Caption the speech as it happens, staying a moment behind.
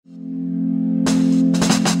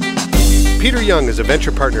Peter Young is a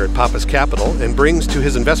venture partner at Pappas Capital and brings to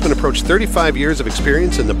his investment approach 35 years of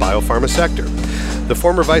experience in the biopharma sector. The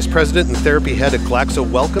former vice president and therapy head at Glaxo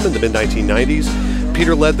Wellcome in the mid-1990s,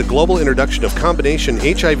 Peter led the global introduction of combination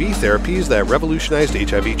HIV therapies that revolutionized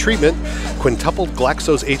HIV treatment, quintupled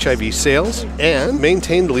Glaxo's HIV sales, and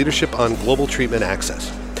maintained leadership on global treatment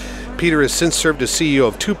access. Peter has since served as CEO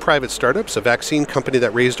of two private startups, a vaccine company that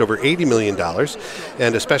raised over $80 million,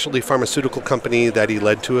 and a specialty pharmaceutical company that he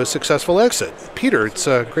led to a successful exit. Peter, it's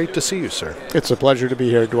great to see you, sir. It's a pleasure to be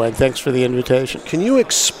here, Dwayne. Thanks for the invitation. Can you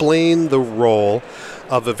explain the role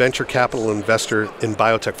of a venture capital investor in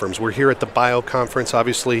biotech firms? We're here at the Bio Conference,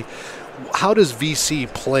 obviously. How does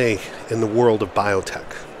VC play in the world of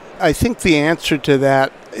biotech? I think the answer to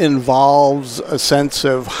that involves a sense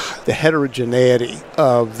of the heterogeneity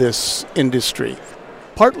of this industry,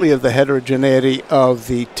 partly of the heterogeneity of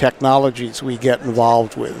the technologies we get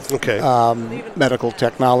involved with. Okay. Medical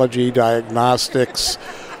technology, diagnostics,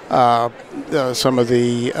 some of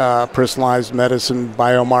the personalized medicine,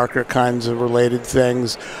 biomarker kinds of related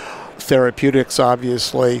things, therapeutics,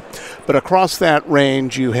 obviously. But across that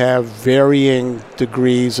range, you have varying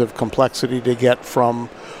degrees of complexity to get from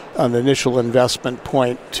an initial investment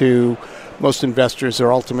point to most investors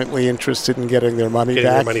are ultimately interested in getting their money back.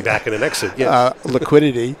 Getting their money back in an exit, yes.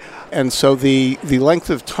 Liquidity. And so the length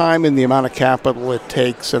of time and the amount of capital it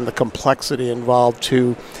takes and the complexity involved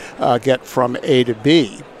to get from A to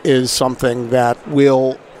B is something that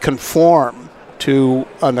will conform to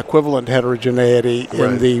an equivalent heterogeneity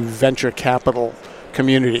in the venture capital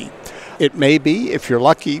community. It may be, if you're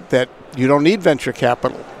lucky, that you don't need venture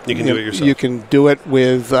capital. You can do it yourself. You can do it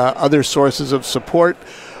with other sources of support.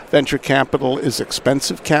 Venture capital is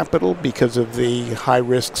expensive capital because of the high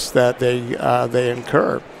risks that they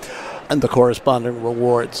incur and the corresponding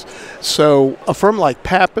rewards. So a firm like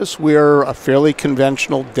Pappas, we're a fairly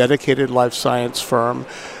conventional, dedicated life science firm,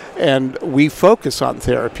 and we focus on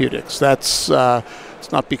therapeutics. That's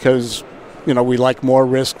it's not because we like more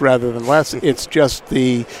risk rather than less. It's just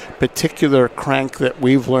the particular crank that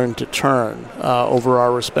we've learned to turn over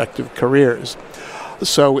our respective careers.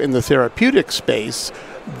 So in the therapeutic space,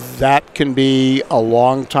 that can be a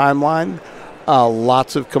long timeline,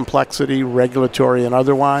 lots of complexity, regulatory and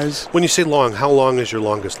otherwise. When you say long, how long is your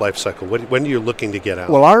longest life cycle? When are you looking to get out?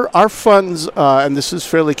 Well, our funds, and this is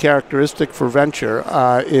fairly characteristic for venture,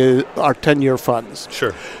 are 10-year funds.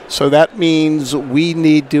 Sure. So that means we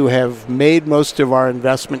need to have made most of our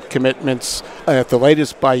investment commitments at the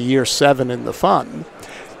latest by year 7 in the fund.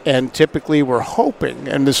 And typically we're hoping,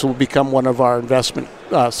 and this will become one of our investment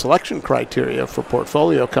selection criteria for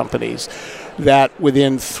portfolio companies, that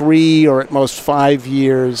within 3 or at most 5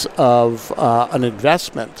 years of an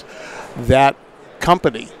investment, that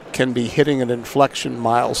company can be hitting an inflection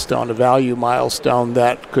milestone, a value milestone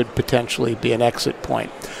that could potentially be an exit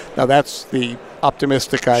point. Now that's the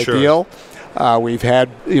optimistic ideal. We've had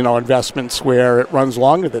investments where it runs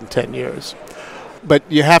longer than 10 years. But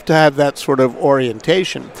you have to have that sort of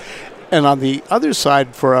orientation. And on the other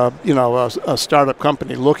side, for a startup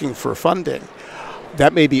company looking for funding,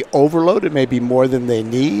 that may be overload. It may be more than they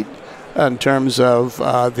need in terms of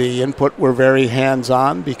the input. We're very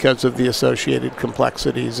hands-on because of the associated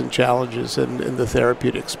complexities and challenges in the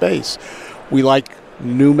therapeutic space. We like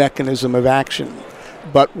new mechanism of action,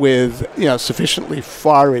 but with sufficiently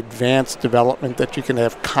far advanced development that you can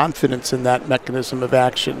have confidence in that mechanism of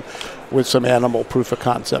action with some animal proof of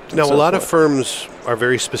concept. Now, a lot of firms are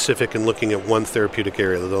very specific in looking at one therapeutic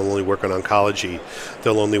area. They'll only work on oncology.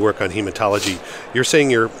 They'll only work on hematology. You're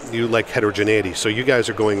saying you like heterogeneity, so you guys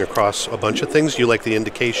are going across a bunch of things. You like the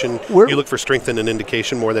indication. You look for strength in an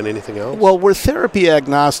indication more than anything else? Well, we're therapy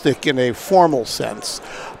agnostic in a formal sense,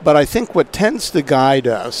 but I think what tends to guide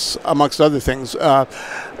us, amongst other things,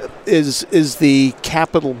 is the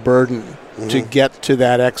capital burden to get to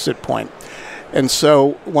that exit point. And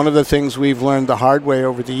so one of the things we've learned the hard way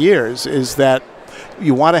over the years is that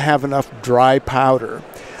you want to have enough dry powder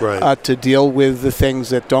to deal with the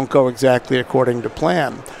things that don't go exactly according to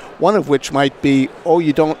plan. One of which might be,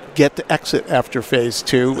 you don't get to exit after phase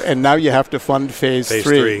 2, and now you have to fund phase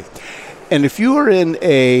 3. And if you are in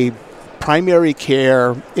a primary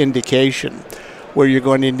care indication where you're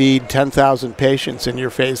going to need 10,000 patients in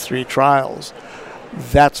your phase 3 trials,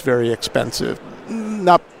 that's very expensive.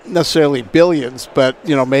 Not necessarily billions, but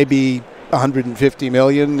maybe 150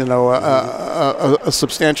 million, a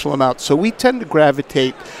substantial amount. So we tend to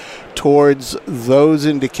gravitate towards those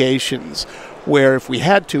indications where if we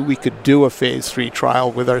had to, we could do a phase 3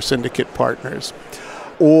 trial with our syndicate partners.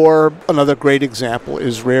 Or another great example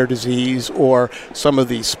is rare disease or some of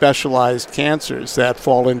the specialized cancers that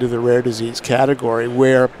fall into the rare disease category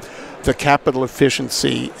where the capital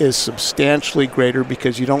efficiency is substantially greater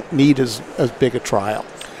because you don't need as big a trial.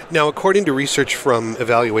 Now, according to research from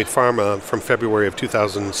Evaluate Pharma from February of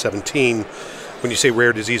 2017, when you say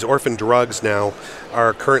rare disease, orphan drugs now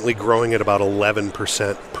are currently growing at about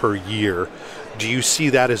 11% per year. Do you see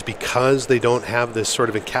that as because they don't have this sort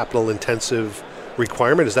of a capital-intensive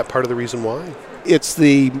requirement? Is that part of the reason why? It's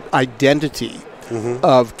the identity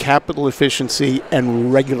of capital efficiency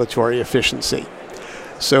and regulatory efficiency.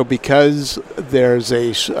 So because there's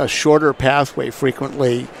a shorter pathway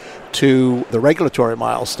frequently to the regulatory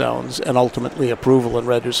milestones and ultimately approval and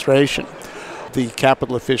registration, the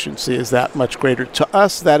capital efficiency is that much greater. To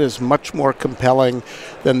us, that is much more compelling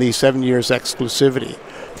than the 7 years exclusivity.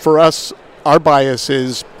 For us, our bias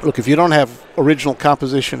is, look, if you don't have original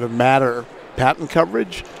composition of matter patent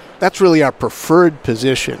coverage, that's really our preferred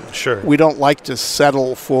position. Sure. We don't like to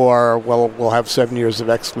settle for, well, we'll have 7 years of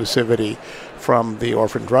exclusivity from the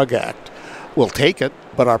Orphan Drug Act. We'll take it,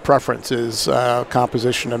 but our preference is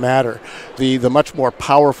composition of matter. The much more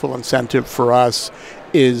powerful incentive for us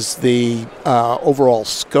is the overall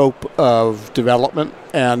scope of development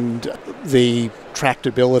and the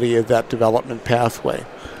tractability of that development pathway.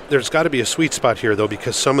 There's got to be a sweet spot here, though,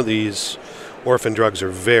 because some of these orphan drugs are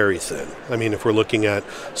very thin. I mean, if we're looking at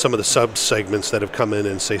some of the subsegments that have come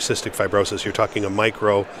in, say, cystic fibrosis, you're talking a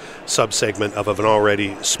micro subsegment of an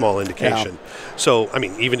already small indication. Yeah. So, I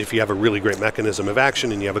mean, even if you have a really great mechanism of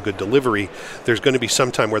action and you have a good delivery, there's going to be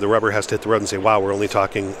some time where the rubber has to hit the road and say, wow, we're only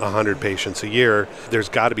talking 100 patients a year. There's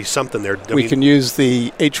got to be something there. We can use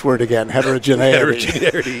the H word again, heterogeneity.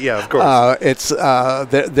 Heterogeneity, yeah, of course.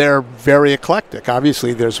 They're very eclectic.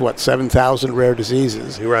 Obviously, there's, 7,000 rare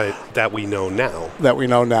diseases. Right, that we know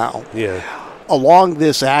now. Yeah. Along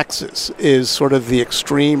this axis is sort of the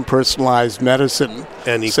extreme personalized medicine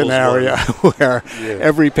scenario where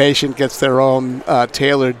every patient gets their own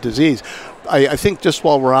tailored disease. I think just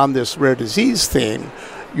while we're on this rare disease theme,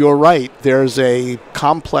 you're right. There's a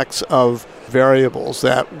complex of variables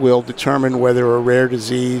that will determine whether a rare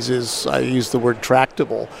disease is, I use the word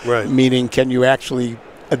tractable, right. Meaning can you actually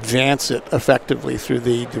advance it effectively through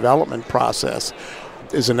the development process.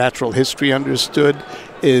 Is a natural history understood?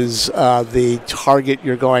 Is the target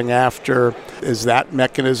you're going after, is that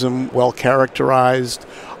mechanism well characterized?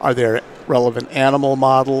 Are there relevant animal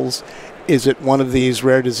models? Is it one of these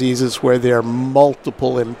rare diseases where there are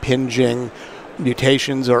multiple impinging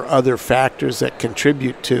mutations or other factors that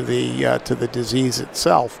contribute to the disease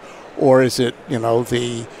itself? Or is it,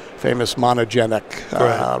 the famous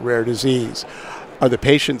monogenic rare disease? Are the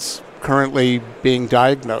patients currently being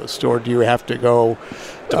diagnosed, or do you have to go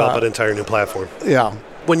develop an entire new platform? Yeah.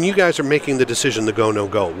 When you guys are making the decision to go, no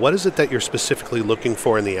go, what is it that you're specifically looking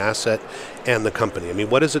for in the asset and the company? I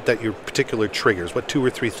mean, what is it that your particular triggers? What 2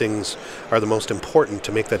 or 3 things are the most important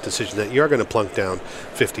to make that decision that you're going to plunk down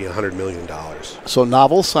 $50, $100 million? So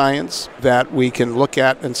novel science that we can look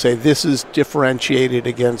at and say this is differentiated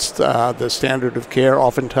against the standard of care.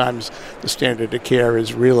 Oftentimes the standard of care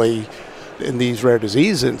is really, in these rare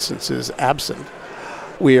disease instances, absent.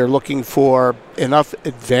 We are looking for enough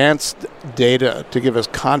advanced data to give us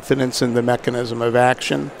confidence in the mechanism of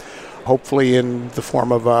action, hopefully in the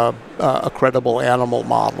form of a credible animal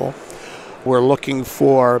model. We're looking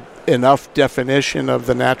for enough definition of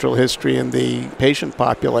the natural history in the patient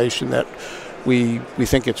population that we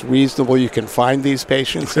think it's reasonable you can find these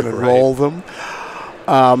patients and enroll them.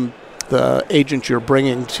 The agent you're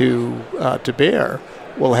bringing to bear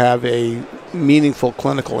will have a meaningful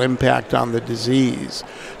clinical impact on the disease.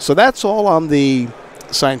 So that's all on the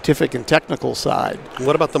scientific and technical side.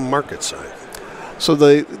 What about the market side? So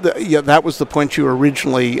that was the point you were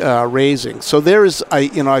originally raising. So there is, I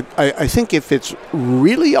think if it's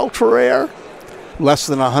really ultra rare, less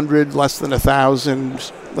than 100, less than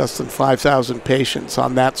 1,000, less than 5,000 patients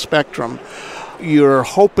on that spectrum, you're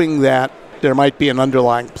hoping that there might be an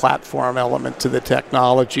underlying platform element to the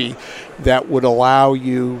technology that would allow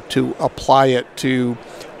you to apply it to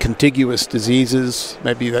contiguous diseases,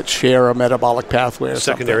 maybe that share a metabolic pathway or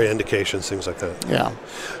secondary something. Indications, things like that. Yeah.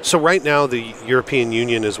 So right now, the European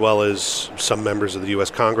Union, as well as some members of the U.S.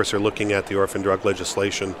 Congress, are looking at the orphan drug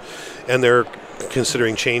legislation, and they're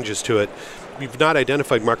considering changes to it. We've not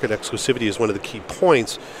identified market exclusivity as one of the key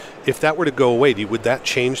points. If that were to go away, would that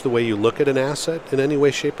change the way you look at an asset in any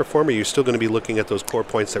way, shape, or form? Or are you still going to be looking at those core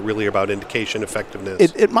points that really are about indication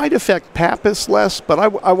effectiveness? It might affect PAPIS less, but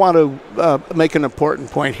I want to make an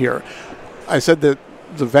important point here. I said that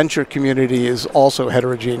the venture community is also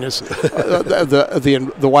heterogeneous,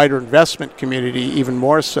 the wider investment community even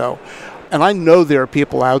more so. And I know there are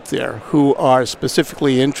people out there who are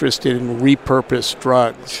specifically interested in repurposed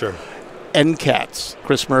drugs. Sure. NCATS,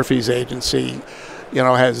 Chris Murphy's agency,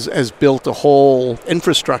 has built a whole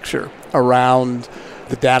infrastructure around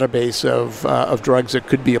the database of drugs that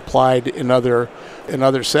could be applied in other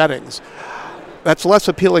settings. That's less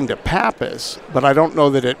appealing to Pappas, but I don't know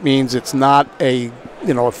that it means it's not a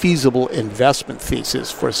feasible investment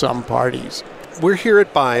thesis for some parties. We're here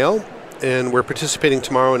at BIO, and we're participating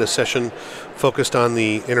tomorrow in a session focused on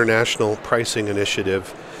the international pricing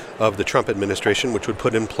initiative of the Trump administration, which would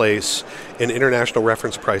put in place an international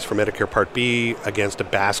reference price for Medicare Part B against a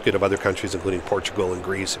basket of other countries, including Portugal and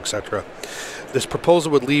Greece, etc. This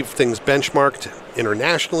proposal would leave things benchmarked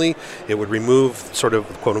internationally. It would remove sort of,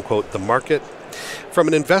 quote-unquote, the market. From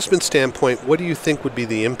an investment standpoint, what do you think would be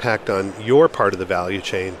the impact on your part of the value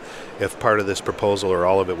chain if part of this proposal or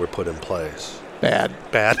all of it were put in place? Bad.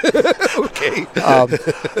 Okay.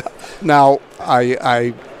 Now,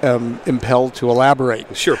 I am impelled to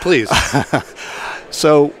elaborate. Sure, please.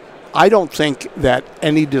 So I don't think that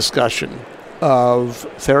any discussion of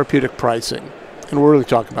therapeutic pricing, and we're really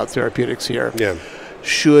talking about therapeutics here,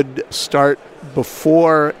 should start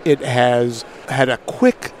before it has had a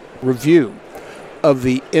quick review of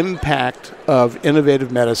the impact of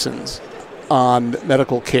innovative medicines on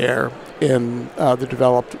medical care in the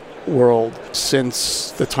developed world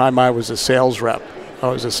since the time I was a sales rep. I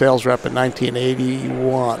was a sales rep in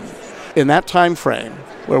 1981. In that time frame,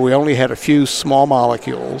 where we only had a few small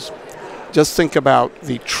molecules, just think about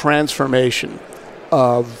the transformation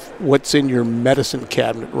of what's in your medicine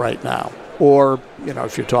cabinet right now. Or,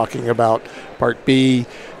 if you're talking about Part B,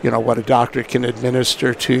 what a doctor can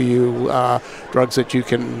administer to you, drugs that you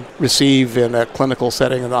can receive in a clinical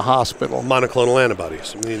setting in the hospital. Monoclonal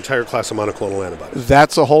antibodies, the entire class of monoclonal antibodies.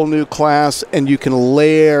 That's a whole new class, and you can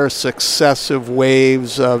layer successive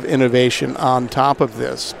waves of innovation on top of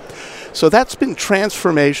this. So that's been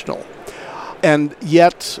transformational. And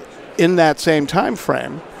yet, in that same time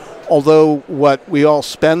frame, although what we all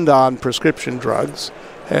spend on prescription drugs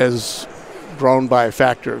has grown by a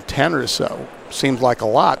factor of 10 or so, seems like a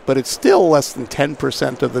lot, but it's still less than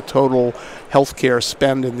 10% of the total healthcare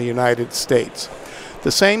spend in the United States. At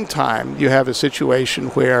the same time, you have a situation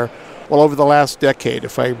where, over the last decade,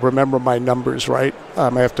 if I remember my numbers right,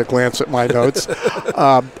 I have to glance at my notes,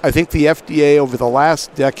 I think the FDA over the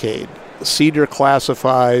last decade, CDER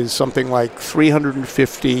classifies something like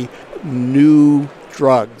 350 new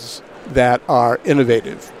drugs that are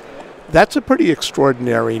innovative. That's a pretty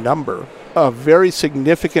extraordinary number. A very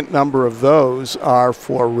significant number of those are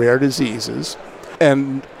for rare diseases.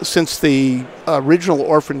 And since the original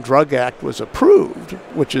Orphan Drug Act was approved,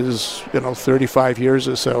 which is, 35 years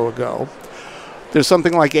or so ago, there's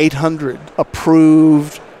something like 800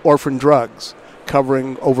 approved orphan drugs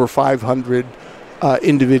covering over 500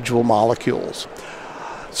 individual molecules.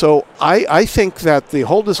 So I think that the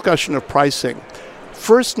whole discussion of pricing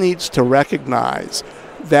first needs to recognize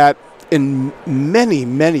that in many,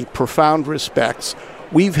 many profound respects,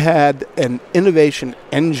 we've had an innovation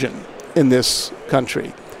engine in this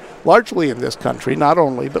country, largely in this country, not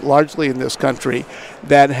only, but largely in this country,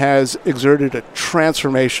 that has exerted a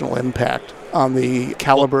transformational impact on the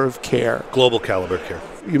caliber of care. Global caliber of care.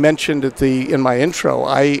 You mentioned in my intro,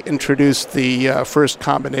 I introduced the first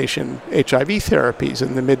combination HIV therapies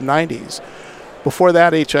in the mid-90s. Before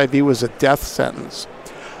that, HIV was a death sentence.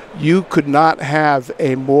 You could not have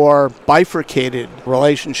a more bifurcated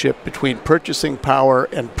relationship between purchasing power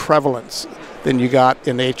and prevalence than you got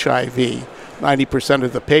in HIV. 90%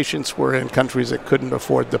 of the patients were in countries that couldn't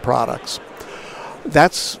afford the products.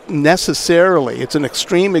 That's it's an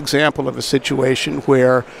extreme example of a situation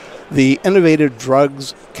where the innovative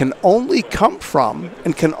drugs can only come from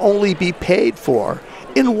and can only be paid for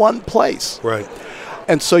in one place. Right.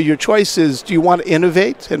 And so your choice is, do you want to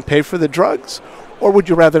innovate and pay for the drugs? Or would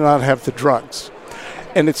you rather not have the drugs?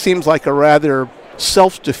 And it seems like a rather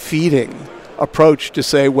self-defeating approach to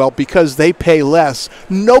say, well, because they pay less,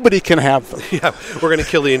 nobody can have them. Yeah, we're going to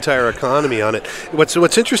kill the entire economy on it. What's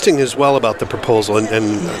interesting as well about the proposal, and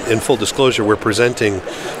in full disclosure, we're presenting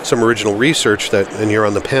some original research and you're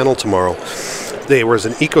on the panel tomorrow. There was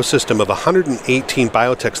an ecosystem of 118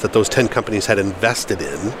 biotechs that those 10 companies had invested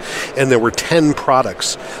in, and there were 10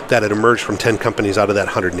 products that had emerged from 10 companies out of that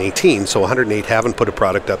 118. So 108 haven't put a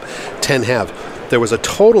product up, 10 have. There was a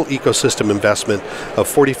total ecosystem investment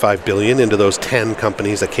of $45 billion into those 10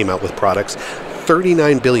 companies that came out with products.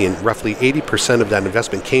 $39 billion, roughly 80% of that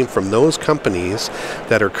investment came from those companies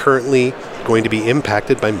that are currently going to be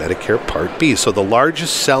impacted by Medicare Part B. So the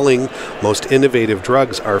largest selling, most innovative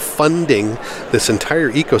drugs are funding this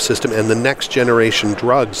entire ecosystem and the next generation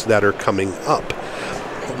drugs that are coming up.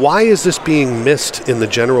 Why is this being missed in the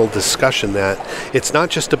general discussion that it's not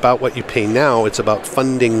just about what you pay now, it's about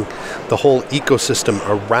funding the whole ecosystem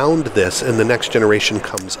around this and the next generation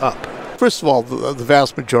comes up? First of all, the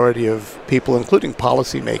vast majority of people, including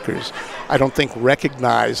policymakers, I don't think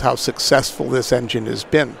recognize how successful this engine has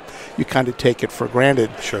been. You kind of take it for granted.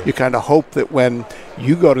 Sure. You kind of hope that when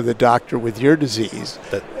you go to the doctor with your disease,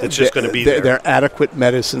 that it's just going to be there. There are adequate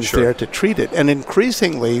medicines there to treat it. And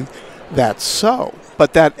increasingly, that's so.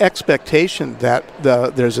 But that expectation that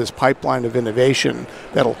there's this pipeline of innovation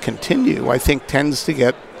that'll continue, I think tends to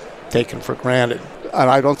get taken for granted. And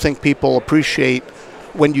I don't think people appreciate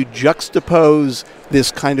when you juxtapose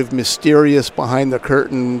this kind of mysterious,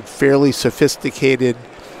 behind-the-curtain, fairly sophisticated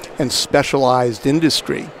and specialized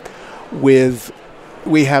industry with,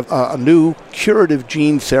 we have a new curative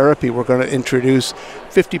gene therapy we're going to introduce,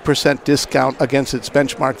 50% discount against its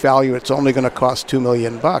benchmark value. It's only going to cost $2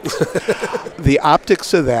 million. The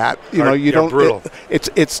optics of that, brutal.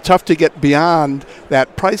 It's tough to get beyond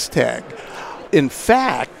that price tag. In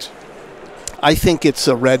fact, I think it's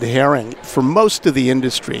a red herring for most of the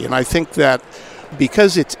industry, and I think that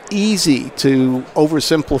because it's easy to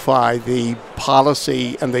oversimplify the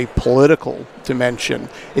policy and the political dimension,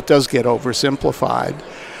 it does get oversimplified.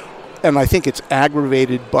 And I think it's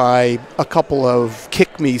aggravated by a couple of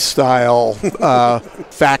kick-me-style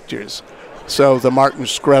factors. So the Martin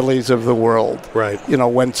Shkreli's of the world. Right.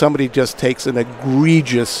 When somebody just takes an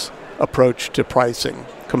egregious approach to pricing,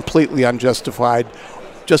 completely unjustified,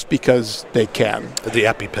 just because they can. The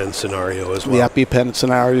EpiPen scenario as well. The EpiPen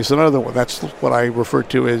scenario is another one. That's what I refer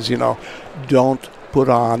to as, don't put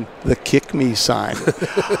on the kick me sign.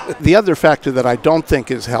 The other factor that I don't think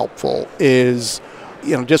is helpful is,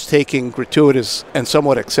 just taking gratuitous and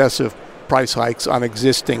somewhat excessive price hikes on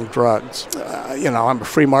existing drugs. I'm a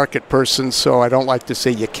free market person, so I don't like to say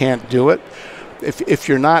you can't do it. If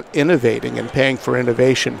you're not innovating and paying for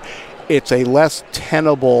innovation, it's a less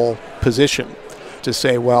tenable position to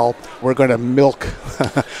say, well, we're going to milk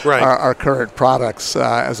our current products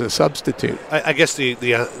as a substitute. I guess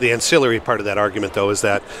the ancillary part of that argument, though, is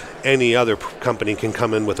that any other company can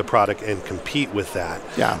come in with a product and compete with that.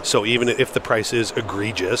 Yeah. So even if the price is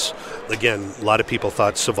egregious, again, a lot of people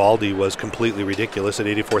thought Sovaldi was completely ridiculous at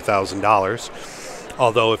 $84,000.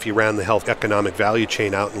 Although if you ran the health economic value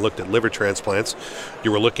chain out and looked at liver transplants,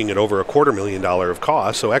 you were looking at over $250,000 of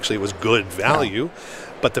cost. So actually it was good value. Yeah.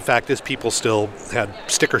 But the fact is people still had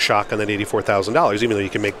sticker shock on that $84,000, even though you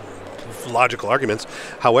can make logical arguments.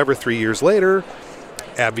 However, 3 years later,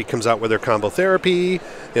 AbbVie comes out with their combo therapy,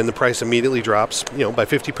 and the price immediately drops, by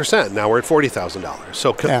 50%. Now we're at $40,000.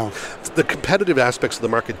 So the competitive aspects of the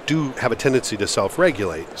market do have a tendency to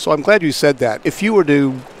self-regulate. So I'm glad you said that. If you were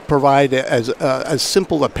to provide as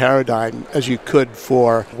simple a paradigm as you could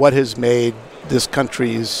for what has made this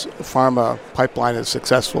country's pharma pipeline as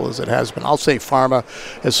successful as it has been, I'll say pharma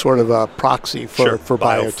as sort of a proxy for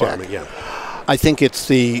biotech. Yeah. I think it's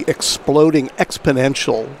the exploding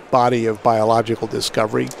exponential body of biological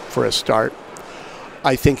discovery for a start.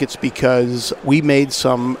 I think it's because we made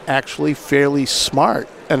some actually fairly smart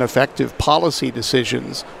and effective policy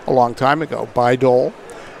decisions a long time ago, Bayh-Dole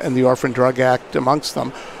and the Orphan Drug Act amongst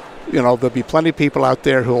them. There'll be plenty of people out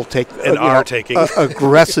there who will take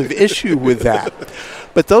aggressive issue with that.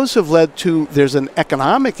 But those have led to, there's an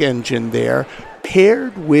economic engine there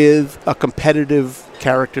paired with a competitive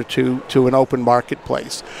character to an open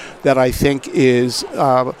marketplace that I think is,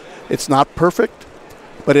 it's not perfect,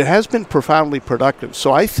 but it has been profoundly productive.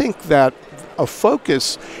 So I think that a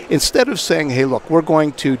focus, instead of saying, hey, look, we're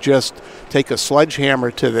going to just take a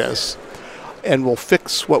sledgehammer to this and we'll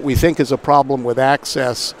fix what we think is a problem with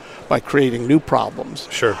access by creating new problems.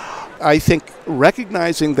 Sure. I think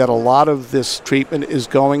recognizing that a lot of this treatment is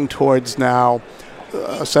going towards now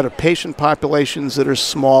a set of patient populations that are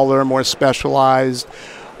smaller, more specialized.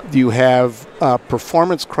 You have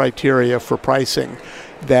performance criteria for pricing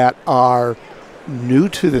that are new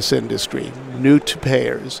to this industry, new to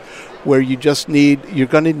payers, where you're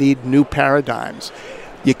going to need new paradigms.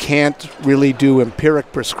 You can't really do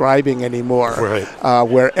empiric prescribing anymore, right.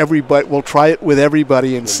 Where everybody will try it with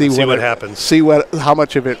everybody and see what happens, how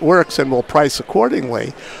much of it works, and we'll price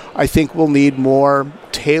accordingly. I think we'll need more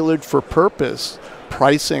tailored for purpose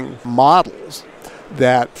pricing models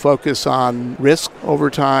that focus on risk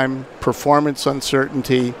over time, performance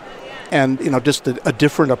uncertainty, and just a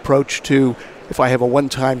different approach to, if I have a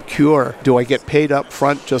one-time cure, do I get paid up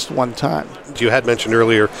front just one time? You had mentioned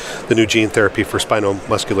earlier the new gene therapy for spinal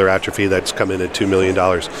muscular atrophy that's come in at $2 million.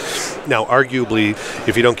 Now, arguably,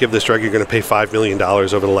 if you don't give this drug, you're going to pay $5 million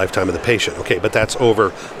over the lifetime of the patient. Okay, but that's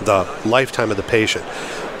over the lifetime of the patient.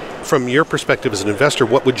 from your perspective as an investor,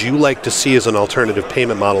 what would you like to see as an alternative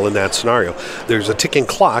payment model in that scenario? There's a ticking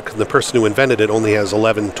clock, and the person who invented it only has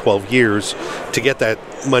 11, 12 years to get that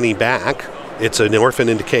money back. It's an orphan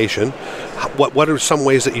indication. What are some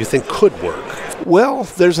ways that you think could work? Well,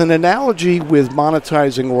 there's an analogy with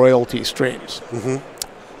monetizing royalty streams. Mm-hmm.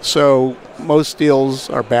 So most deals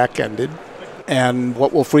are back-ended, and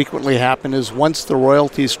what will frequently happen is once the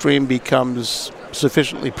royalty stream becomes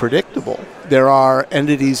sufficiently predictable, there are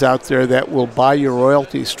entities out there that will buy your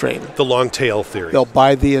royalty stream. The long tail theory. They'll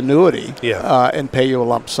buy the annuity Yeah. and pay you a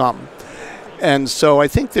lump sum. And so I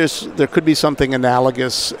think there could be something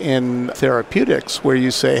analogous in therapeutics where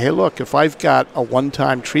you say, hey, look, if I've got a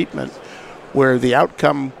one-time treatment where the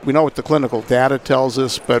outcome, we know what the clinical data tells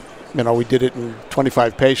us, but we did it in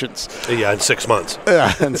 25 patients. Yeah, in 6 months.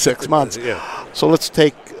 In 6 months. Yeah. So let's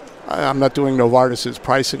take, I'm not doing Novartis's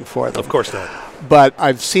pricing for them. Of course not. But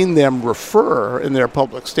I've seen them refer in their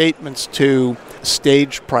public statements to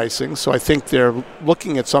stage pricing. So I think they're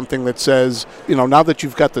looking at something that says, now that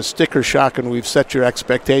you've got the sticker shock and we've set your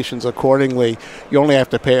expectations accordingly, you only have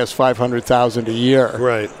to pay us $500,000 a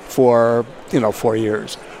year for 4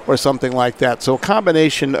 years or something like that. So a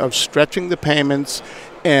combination of stretching the payments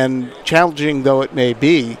and, challenging though it may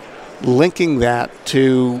be, linking that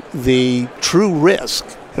to the true risk.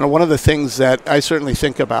 One of the things that I certainly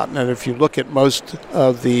think about, and if you look at most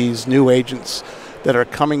of these new agents that are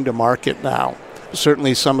coming to market now,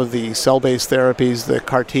 certainly some of the cell-based therapies, the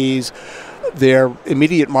CAR-Ts, their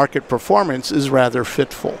immediate market performance is rather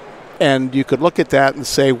fitful. And you could look at that and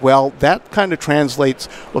say, well, that kind of translates,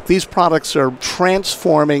 look, these products are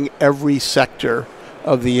transforming every sector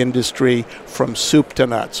of the industry from soup to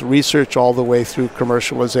nuts, research all the way through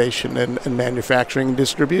commercialization and manufacturing and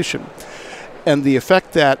distribution. And the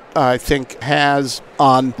effect that I think has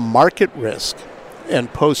on market risk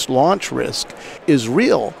and post-launch risk is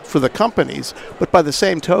real for the companies. But by the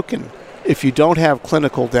same token, if you don't have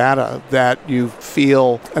clinical data that you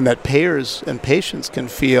feel and that payers and patients can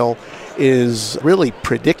feel is really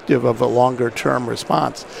predictive of a longer-term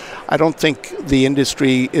response, I don't think the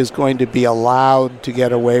industry is going to be allowed to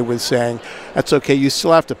get away with saying, that's okay, you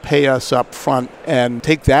still have to pay us up front and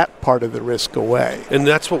take that part of the risk away. And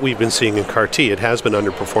that's what we've been seeing in CAR-T. It has been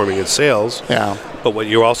underperforming in sales. Yeah. But what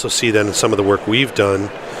you also see then in some of the work we've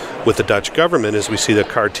done with the Dutch government is we see that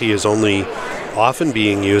CAR-T is only often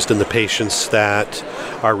being used in the patients that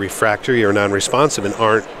are refractory or non-responsive and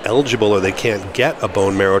aren't eligible or they can't get a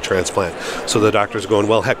bone marrow transplant. So the doctor's going,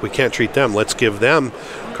 well, heck, we can't treat them. Let's give them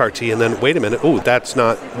CAR-T. And then, wait a minute, that's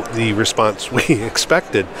not the response we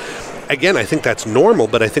expected. Again, I think that's normal,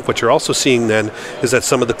 but I think what you're also seeing then is that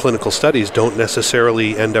some of the clinical studies don't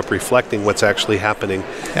necessarily end up reflecting what's actually happening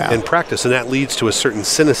in practice. And that leads to a certain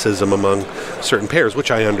cynicism among certain payers,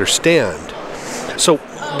 which I understand. So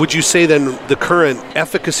would you say then the current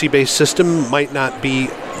efficacy-based system might not be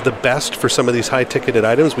the best for some of these high-ticketed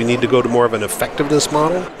items? We need to go to more of an effectiveness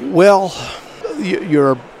model? Well,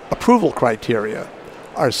 your approval criteria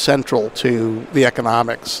are central to the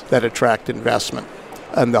economics that attract investment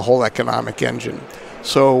and the whole economic engine.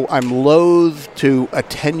 So I'm loath to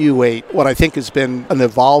attenuate what I think has been an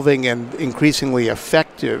evolving and increasingly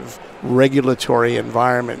effective regulatory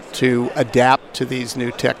environment to adapt to these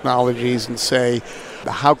new technologies and say,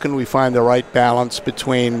 how can we find the right balance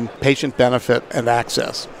between patient benefit and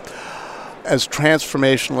access? As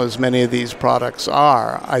transformational as many of these products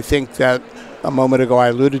are, I think that a moment ago I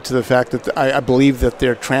alluded to the fact that I believe that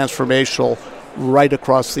they're transformational right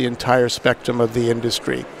across the entire spectrum of the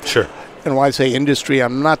industry. Sure. And when I say industry,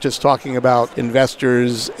 I'm not just talking about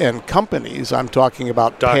investors and companies. I'm talking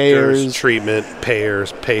about doctors, payers, treatment,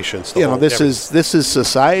 payers, patients. This is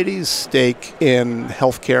society's stake in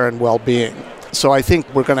healthcare and well-being. So I think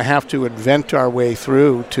we're going to have to invent our way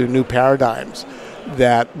through to new paradigms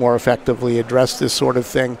that more effectively address this sort of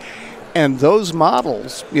thing. And those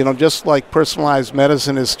models, just like personalized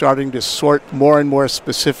medicine is starting to sort more and more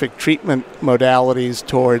specific treatment modalities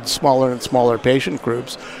towards smaller and smaller patient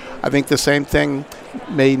groups, I think the same thing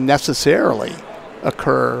may necessarily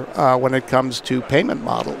occur when it comes to payment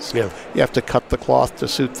models. Yeah. You have to cut the cloth to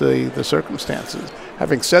suit the circumstances.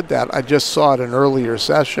 Having said that, I just saw in an earlier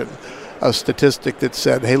session a statistic that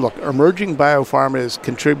said, hey, look, emerging biopharma is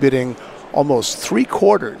contributing almost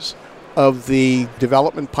 3/4 of the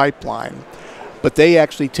development pipeline, but they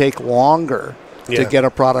actually take longer to get a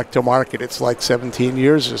product to market. It's like 17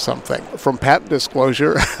 years or something. From patent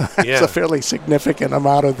disclosure, it's a fairly significant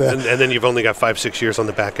amount of the... And then you've only got 5-6 years on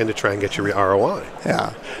the back end to try and get your ROI.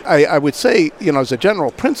 Yeah. I would say, as a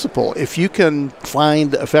general principle, if you can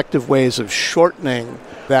find effective ways of shortening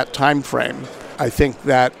that time frame, I think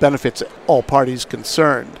that benefits all parties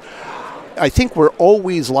concerned. I think we're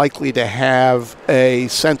always likely to have a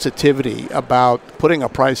sensitivity about putting a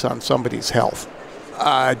price on somebody's health.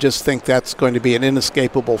 I just think that's going to be an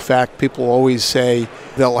inescapable fact. People always say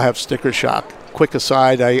they'll have sticker shock. Quick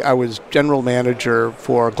aside, I was general manager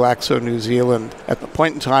for Glaxo New Zealand at the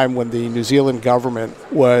point in time when the New Zealand government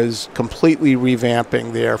was completely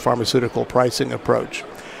revamping their pharmaceutical pricing approach.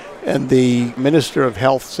 And the Minister of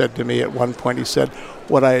Health said to me at one point, he said,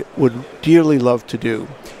 what I would dearly love to do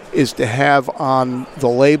is to have on the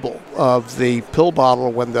label of the pill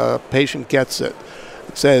bottle when the patient gets it,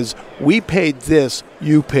 it says, we paid this,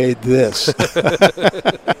 you paid this,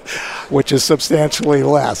 which is substantially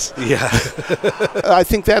less. Yeah. I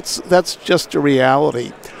think that's just a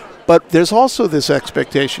reality. But there's also this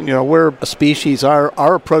expectation, we're a species,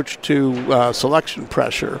 our approach to selection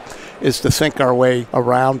pressure is to think our way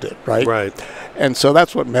around it, right? Right. And so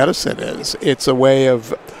that's what medicine is. It's a way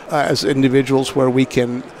of, as individuals, where we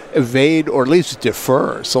can evade or at least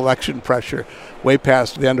defer selection pressure way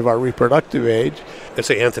past the end of our reproductive age. Let's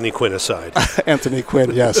say Anthony Quinn aside. Anthony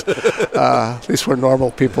Quinn, yes. At least we're normal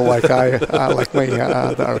people like me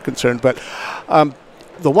that are concerned. But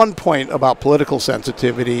the one point about political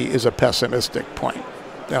sensitivity is a pessimistic point.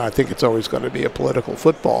 And I think it's always going to be a political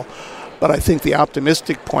football. But I think the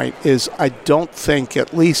optimistic point is I don't think,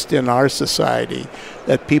 at least in our society,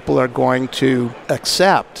 that people are going to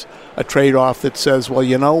accept a trade-off that says, well,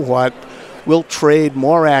 you know what, we'll trade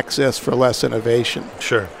more access for less innovation.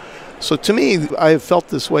 Sure. So to me, I have felt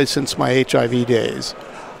this way since my HIV days.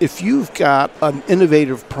 If you've got an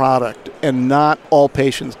innovative product and not all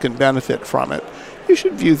patients can benefit from it, you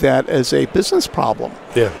should view that as a business problem.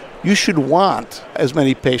 Yeah. You should want as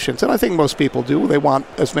many patients, and I think most people do, they want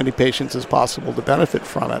as many patients as possible to benefit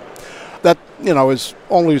from it. That, is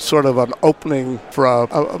only sort of an opening for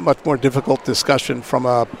a much more difficult discussion from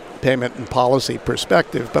a payment and policy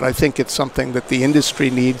perspective, but I think it's something that the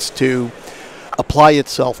industry needs to apply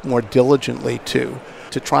itself more diligently to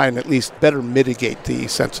try and at least better mitigate the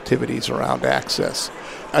sensitivities around access.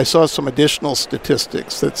 I saw some additional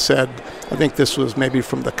statistics that said, I think this was maybe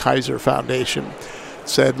from the Kaiser Foundation,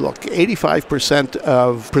 said, look, 85%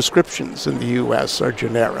 of prescriptions in the U.S. are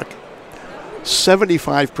generic.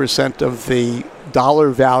 75% of the dollar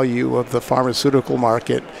value of the pharmaceutical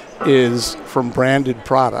market is from branded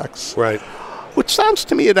products. Right. Which sounds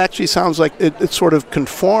to me, it actually sounds like it sort of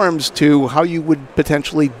conforms to how you would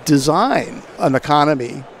potentially design an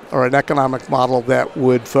economy or an economic model that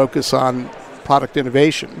would focus on product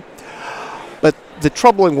innovation. But the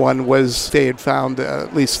troubling one was they had found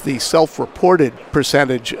at least the self-reported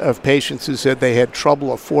percentage of patients who said they had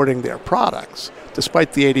trouble affording their products,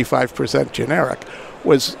 despite the 85% generic,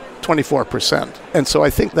 was 24%. And so I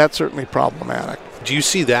think that's certainly problematic. Do you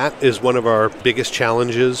see that as one of our biggest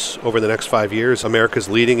challenges over the next 5 years? America's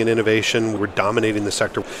leading in innovation. We're dominating the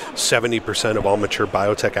sector. 70% of all mature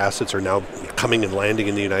biotech assets are now coming and landing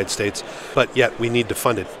in the United States, but yet we need to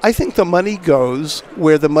fund it. I think the money goes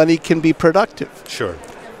where the money can be productive. Sure.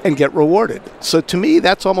 And get rewarded. So to me,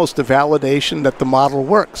 that's almost a validation that the model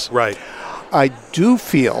works. Right. I do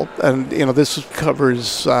feel, and this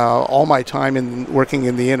covers all my time in working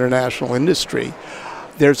in the international industry,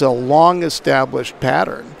 there's a long-established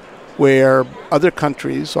pattern where other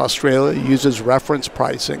countries, Australia, uses reference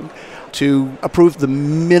pricing to approve the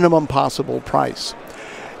minimum possible price.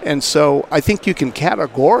 And so I think you can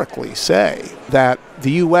categorically say that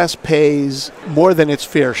the U.S. pays more than its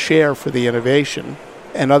fair share for the innovation,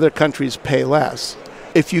 and other countries pay less.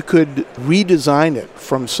 If you could redesign it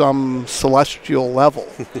from some celestial level,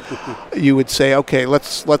 you would say, okay,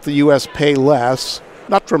 let's let the U.S. pay less,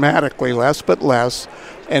 not dramatically less, but less,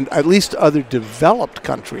 and at least other developed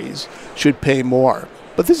countries should pay more.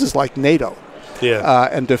 But this is like NATO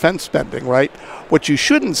and defense spending, right? What you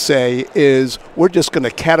shouldn't say is we're just going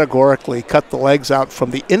to categorically cut the legs out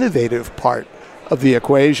from the innovative part of the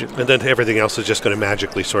equation. And then everything else is just going to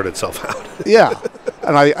magically sort itself out. Yeah.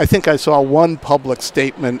 And I think I saw one public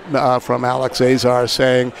statement from Alex Azar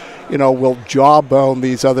saying, we'll jawbone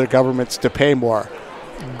these other governments to pay more.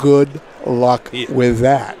 Good luck with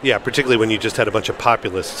that. Yeah, particularly when you just had a bunch of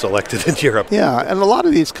populists elected in Europe. Yeah, and a lot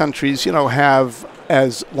of these countries, have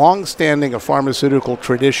as long-standing a pharmaceutical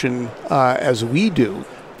tradition as we do.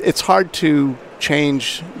 It's hard to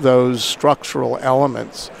change those structural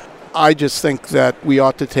elements. I just think that we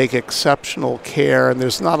ought to take exceptional care, and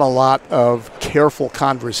there's not a lot of careful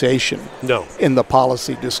conversation in the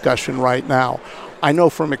policy discussion right now. I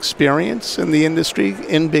know from experience in the industry,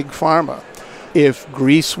 in Big Pharma, if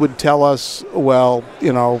Greece would tell us, well,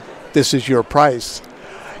 this is your price,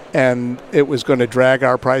 and it was going to drag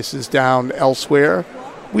our prices down elsewhere,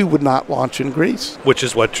 we would not launch in Greece. Which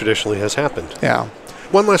is what traditionally has happened. Yeah.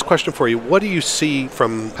 One last question for you. What do you see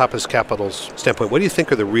from Pappas Capital's standpoint? What do you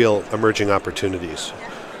think are the real emerging opportunities?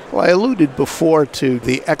 Well, I alluded before to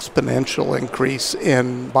the exponential increase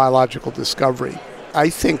in biological discovery. I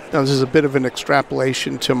think this is a bit of an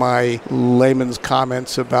extrapolation to my layman's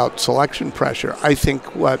comments about selection pressure. I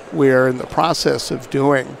think what we're in the process of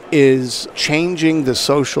doing is changing the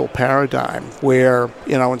social paradigm where,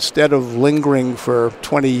 instead of lingering for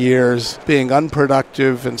 20 years, being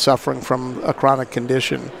unproductive and suffering from a chronic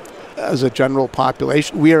condition, as a general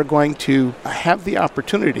population, we are going to have the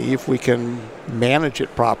opportunity, if we can manage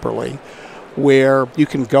it properly, where you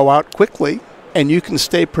can go out quickly and you can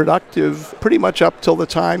stay productive pretty much up till the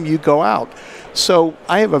time you go out. So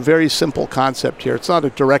I have a very simple concept here. It's not a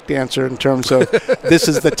direct answer in terms of this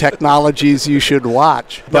is the technologies you should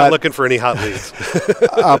watch. Not looking for any hot leads.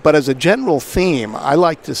 But as a general theme, I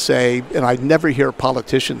like to say, and I never hear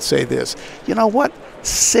politicians say this, you know what?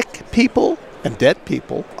 Sick people and dead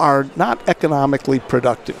people are not economically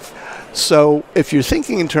productive. So if you're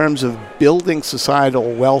thinking in terms of building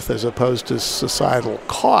societal wealth as opposed to societal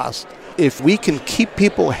cost, if we can keep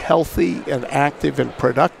people healthy and active and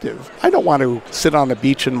productive, I don't want to sit on a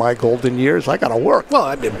beach in my golden years. I got to work.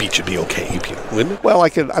 Well, a beach would be okay, wouldn't it? Well,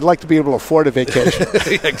 I'd like to be able to afford a vacation.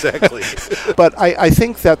 Exactly. But I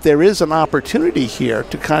think that there is an opportunity here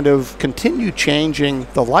to kind of continue changing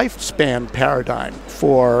the lifespan paradigm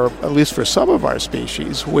at least for some of our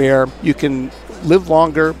species, where you can live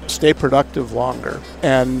longer, stay productive longer,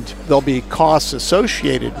 and there'll be costs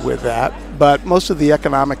associated with that. But most of the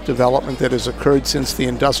economic development that has occurred since the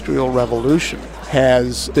Industrial Revolution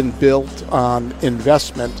has been built on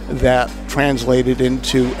investment that translated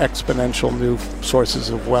into exponential new sources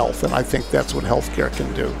of wealth. And I think that's what healthcare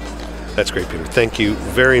can do. That's great, Peter. Thank you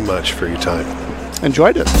very much for your time.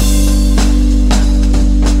 Enjoyed it.